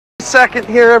second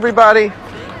here, everybody.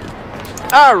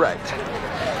 All right.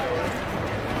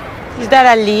 Is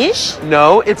that a leash?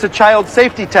 No, it's a child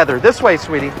safety tether. This way,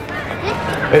 sweetie.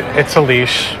 It's a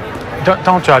leash.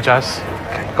 Don't judge us.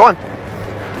 Okay, go on.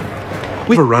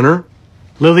 We have a runner.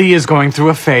 Lily is going through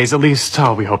a phase. At least,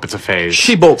 we hope it's a phase.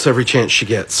 She bolts every chance she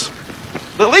gets.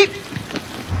 Lily!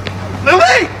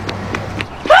 Lily!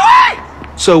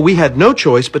 So we had no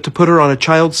choice but to put her on a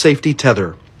child safety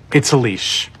tether. It's a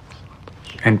leash.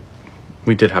 And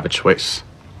we did have a choice.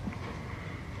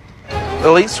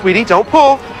 Lily, sweetie, don't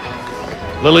pull.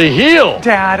 Lily, heel!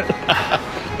 Dad,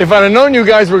 If I'd have known you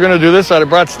guys were going to do this, I'd have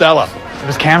brought Stella. it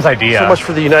was Cam's idea. So much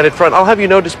for the United Front. I'll have you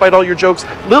know, despite all your jokes,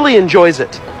 Lily enjoys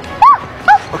it.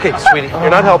 Okay, sweetie, you're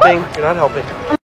not helping. You're not helping.